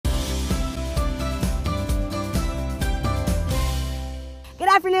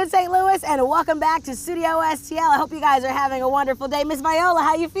afternoon, St. Louis, and welcome back to Studio STL. I hope you guys are having a wonderful day. Miss Viola,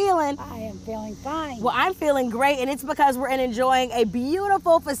 how you feeling? I am feeling fine. Well, I'm feeling great, and it's because we're enjoying a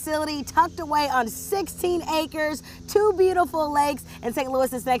beautiful facility tucked away on 16 acres, 2 beautiful lakes, and St.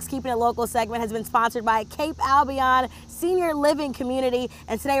 Louis's next Keeping It Local segment has been sponsored by Cape Albeon Senior Living Community,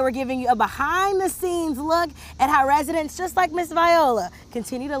 and today we're giving you a behind-the-scenes look at how residents, just like Miss Viola,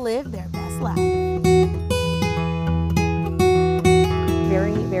 continue to live their best life.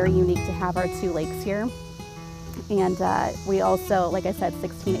 Very unique to have our 2 lakes here. And we also, like I said,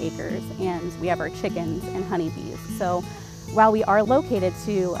 16 acres, and we have our chickens and honeybees. So while we are located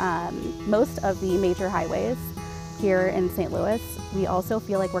to most of the major highways here in St. Louis, we also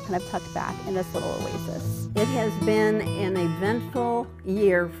feel like we're kind of tucked back in this little oasis. It has been an eventful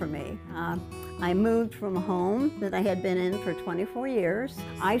year for me. I moved from a home that I had been in for 24 years.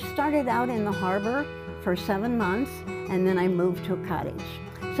 I started out in the harbor for 7 months, and then I moved to a cottage.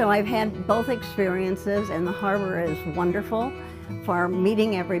 So I've had both experiences, and the harbor is wonderful for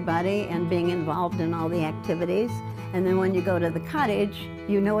meeting everybody and being involved in all the activities. And then when you go to the cottage,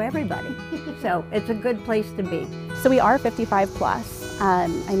 you know everybody. So it's a good place to be. So we are 55 plus. I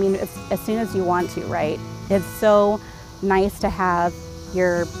mean, as soon as you want to, right? It's so nice to have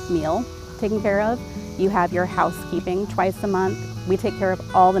your meal taken care of. You have your housekeeping twice a month. We take care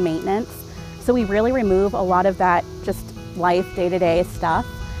of all the maintenance. So we really remove a lot of that just life, day-to-day stuff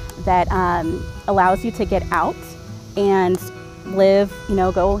that allows you to get out and live, you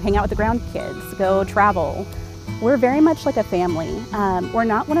know, go hang out with the grandkids, go travel. We're very much like a family. We're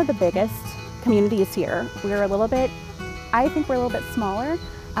not one of the biggest communities here. We're a little bit, I think we're a little bit smaller,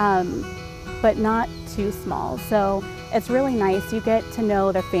 but not too small. So it's really nice. You get to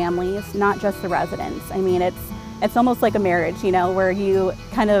know the families, not just the residents. I mean, it's almost like a marriage, you know, where you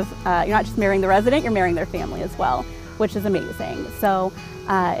kind of, you're not just marrying the resident, you're marrying their family as well, which is amazing. So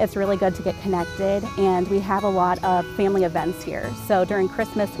it's really good to get connected, and we have a lot of family events here. So during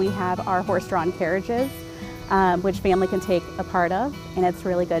Christmas, we have our horse-drawn carriages, which family can take a part of, and it's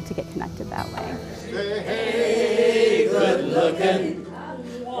really good to get connected that way. Hey, good looking.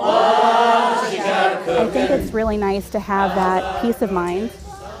 What you got cooking? I think it's really nice to have that peace of mind,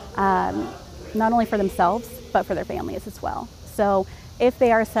 not only for themselves, but for their families as well. So if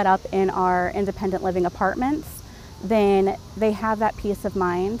they are set up in our independent living apartments, then they have that peace of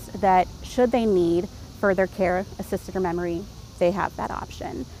mind that should they need further care, assisted or memory, they have that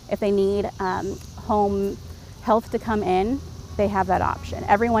option. If they need home health to come in, they have that option.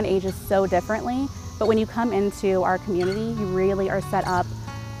 Everyone ages so differently, but when you come into our community, you really are set up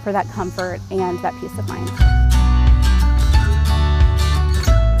for that comfort and that peace of mind.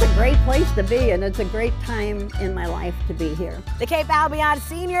 It's a great place to be, and it's a great time in my life to be here. The Cape Albeon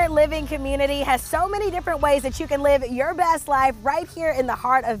Senior Living Community has so many different ways that you can live your best life right here in the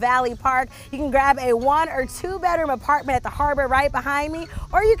heart of Valley Park. You can grab a 1 or 2 bedroom apartment at the harbor right behind me,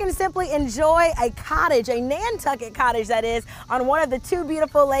 or you can simply enjoy a cottage, a Nantucket cottage that is, on one of the 2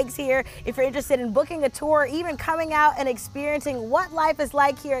 beautiful lakes here. If you're interested in booking a tour, even coming out and experiencing what life is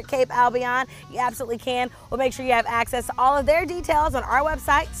like here at Cape Albeon, you absolutely can. We'll make sure you have access to all of their details on our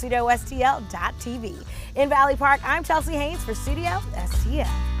website, studiostl.tv. In Valley Park, I'm Chelsea Haynes for Studio STL.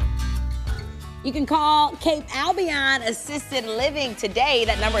 You can call Cape Albeon Assisted Living today.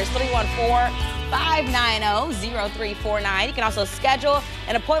 That number is 314-590-0349. You can also schedule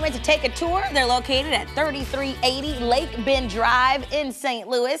an appointment to take a tour. They're located at 3380 Lake Bend Drive in St.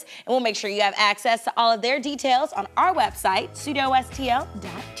 Louis. And we'll make sure you have access to all of their details on our website,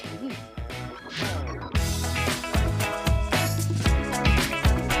 studiostl.tv.